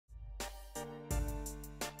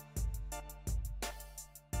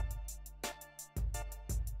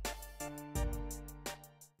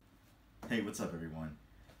Hey, what's up everyone?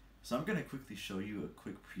 So I'm going to quickly show you a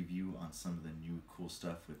quick preview on some of the new cool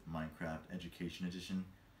stuff with Minecraft Education Edition.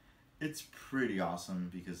 It's pretty awesome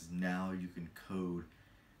because now you can code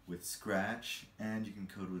with Scratch and you can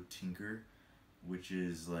code with Tynker, which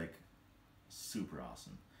is like super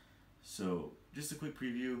awesome. So just a quick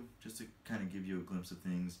preview, just to kind of give you a glimpse of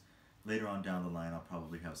things. Later on down the line I'll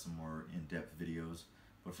probably have some more in-depth videos,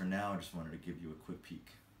 but for now I just wanted to give you a quick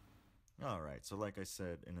peek. Alright, so like I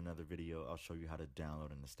said in another video, I'll show you how to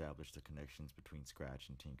download and establish the connections between Scratch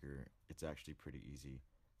and Tynker. It's actually pretty easy.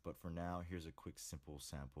 But for now, here's a quick simple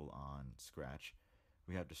sample on Scratch.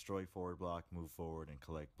 We have destroy forward block, move forward, and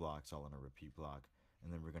collect blocks all in a repeat block.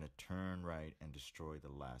 And then we're going to turn right and destroy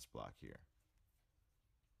the last block here.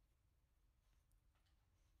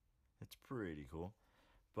 It's pretty cool.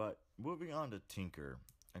 But moving on to Tynker,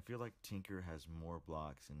 I feel like Tynker has more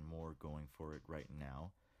blocks and more going for it right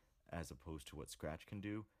now, as opposed to what Scratch can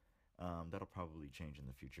do. That'll probably change in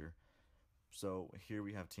the future. So here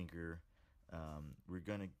we have Tynker. We're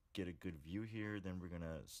going to get a good view here, then we're going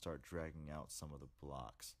to start dragging out some of the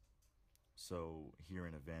blocks. So here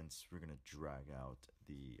in events, we're going to drag out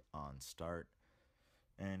the on start.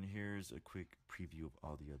 And here's a quick preview of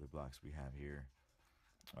all the other blocks we have here.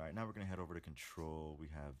 Alright, now we're going to head over to control. We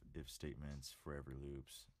have if statements, forever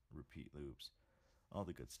loops, repeat loops, all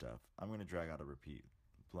the good stuff. I'm going to drag out a repeat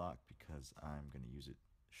block because I'm going to use it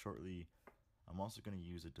shortly. I'm also going to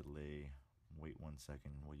use a delay. Wait 1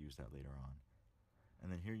 second, we'll use that later on. And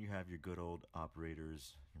then here you have your good old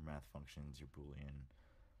operators, your math functions, your boolean,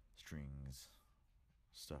 strings,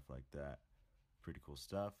 stuff like that. Pretty cool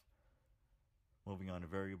stuff. Moving on to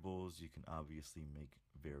variables, you can obviously make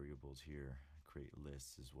variables here, create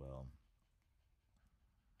lists as well.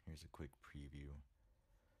 Here's a quick preview.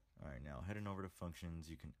 Alright, now heading over to functions,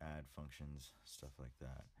 you can add functions, stuff like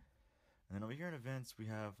that. And then over here in events, we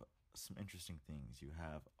have some interesting things. You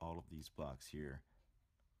have all of these blocks here.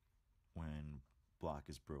 When block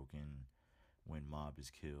is broken, when mob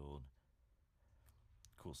is killed.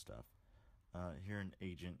 Cool stuff. Here in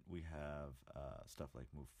agent, we have stuff like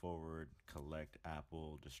move forward, collect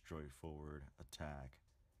apple, destroy forward, attack.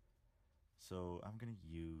 So I'm going to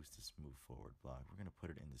use this move forward block. We're going to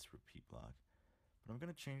put it in this repeat block. But I'm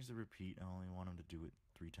going to change the repeat. I only want him to do it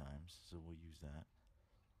 3 times, so we'll use that.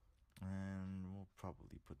 And we'll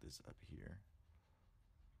probably put this up here.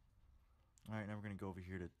 Alright, now we're going to go over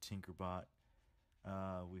here to Tinkerbot.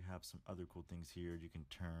 We have some other cool things here. You can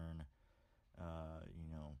turn,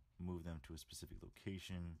 move them to a specific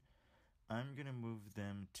location. I'm going to move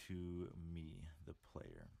them to me, the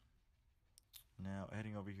player. Now,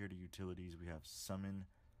 heading over here to utilities, we have summon,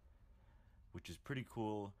 which is pretty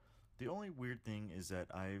cool. The only weird thing is that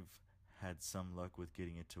I've had some luck with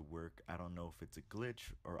getting it to work. I don't know if it's a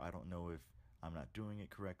glitch or I don't know if I'm not doing it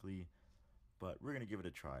correctly, but we're going to give it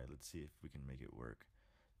a try. Let's see if we can make it work.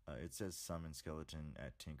 It says summon skeleton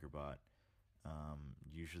at Tinkerbot.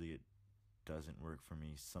 Usually it doesn't work for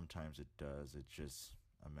me. Sometimes it does. It's just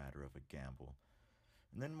a matter of a gamble.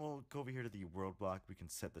 And then we'll go over here to the world block. We can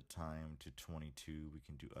set the time to 22. We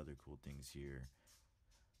can do other cool things here.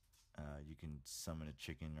 You can summon a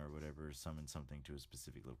chicken or whatever, summon something to a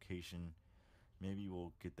specific location. Maybe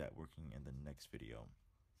we'll get that working in the next video.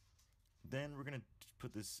 Then we're going to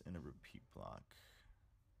put this in a repeat block.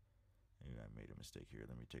 Maybe I made a mistake here.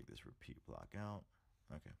 Let me take this repeat block out.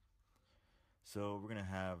 Okay. So we're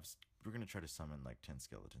going to try to summon like 10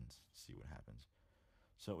 skeletons, see what happens.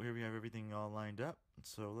 So here we have everything all lined up.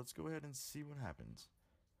 So let's go ahead and see what happens.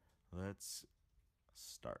 Let's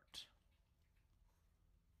start.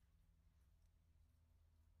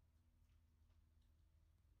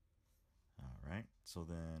 Alright, so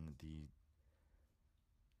then the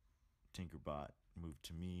Tinkerbot moved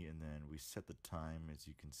to me, and then we set the time. As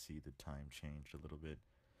you can see, the time changed a little bit.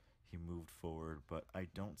 He moved forward, but I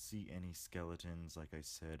don't see any skeletons. Like I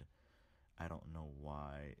said, I don't know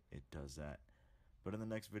why it does that. But in the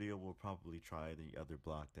next video, we'll probably try the other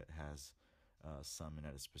block that has summon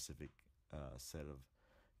at a specific set of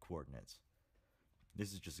coordinates.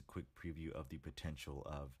 This is just a quick preview of the potential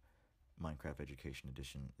of Minecraft Education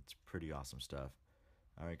Edition. It's pretty awesome stuff.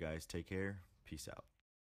 Alright guys, take care. Peace out.